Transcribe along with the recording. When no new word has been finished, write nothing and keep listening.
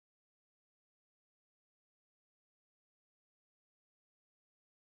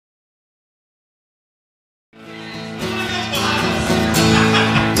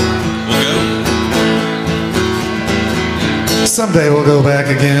Someday we'll go back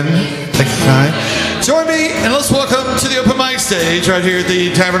again. Thank you, Kai. Join me and let's welcome to the open mic stage right here at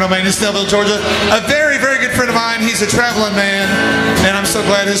the Tavern on Main in Snellville, Georgia, a very, very good friend of mine. He's a traveling man, and I'm so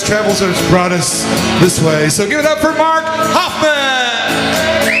glad his travels have brought us this way. So give it up for Mark Hoffman.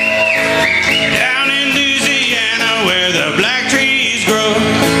 Down in Louisiana where the black trees grow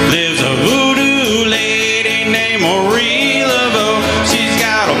lives a voodoo lady named Marie Laveau. She's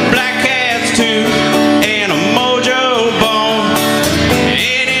got a black cat too and a mojo bone.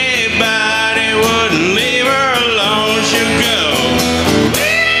 Anybody wouldn't leave her alone. She'll go.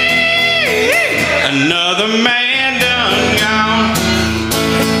 Another man done gone.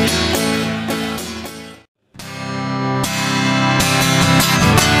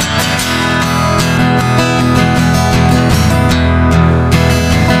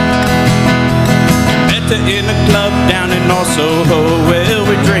 In a club down in North Soho where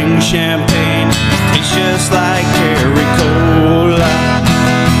we drink champagne. It's just like cherry cola.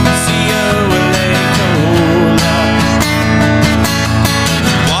 C-O-L-A-Cola.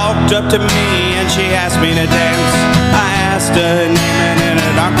 Walked up to me and she asked me to dance. I asked her name and in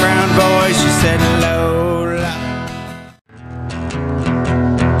a dark brown voice she said Lola.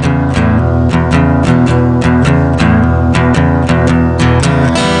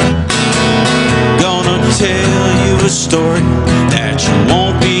 Tell you a story that you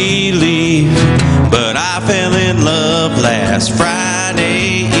won't believe, but I fell in love last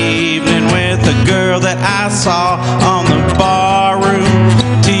Friday evening with a girl that I saw on the barroom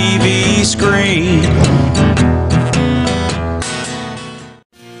TV screen.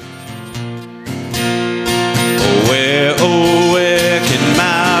 Oh, where can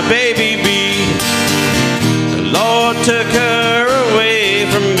my baby be? The Lord took her away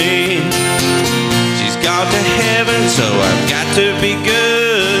from me. Gone to heaven, so I've got to be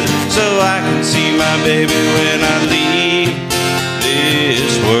good, so I can see my baby when I leave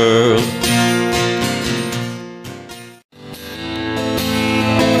this world.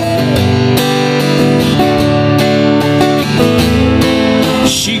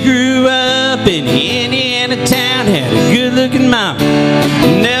 She grew up in Indiana town, had a good-looking mom,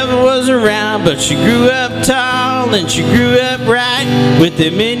 never was around, but she grew up tall and she grew up right with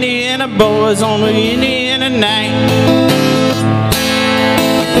them Indiana boys on the Indiana night.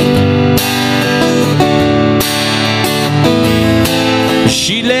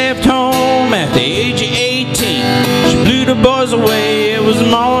 She left home at the age of 18. She blew the boys away, it was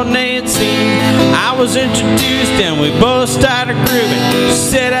more than they had seen. I was introduced and we both started grooving. She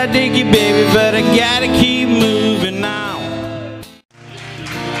said, I dig you baby, but I gotta keep moving on.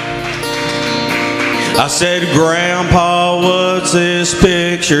 I said, Grandpa, what's this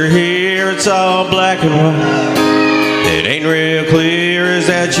picture here? It's all black and white. It ain't real clear, is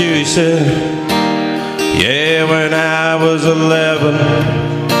that you? He said, yeah, when I was 11.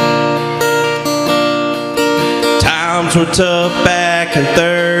 Times were tough back in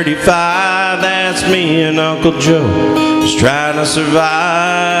 35. That's me and Uncle Joe, just trying to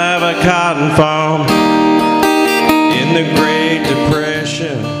survive a cotton farm in the Great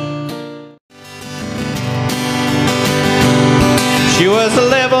Depression. She was a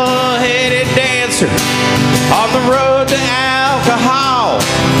level-headed dancer on the road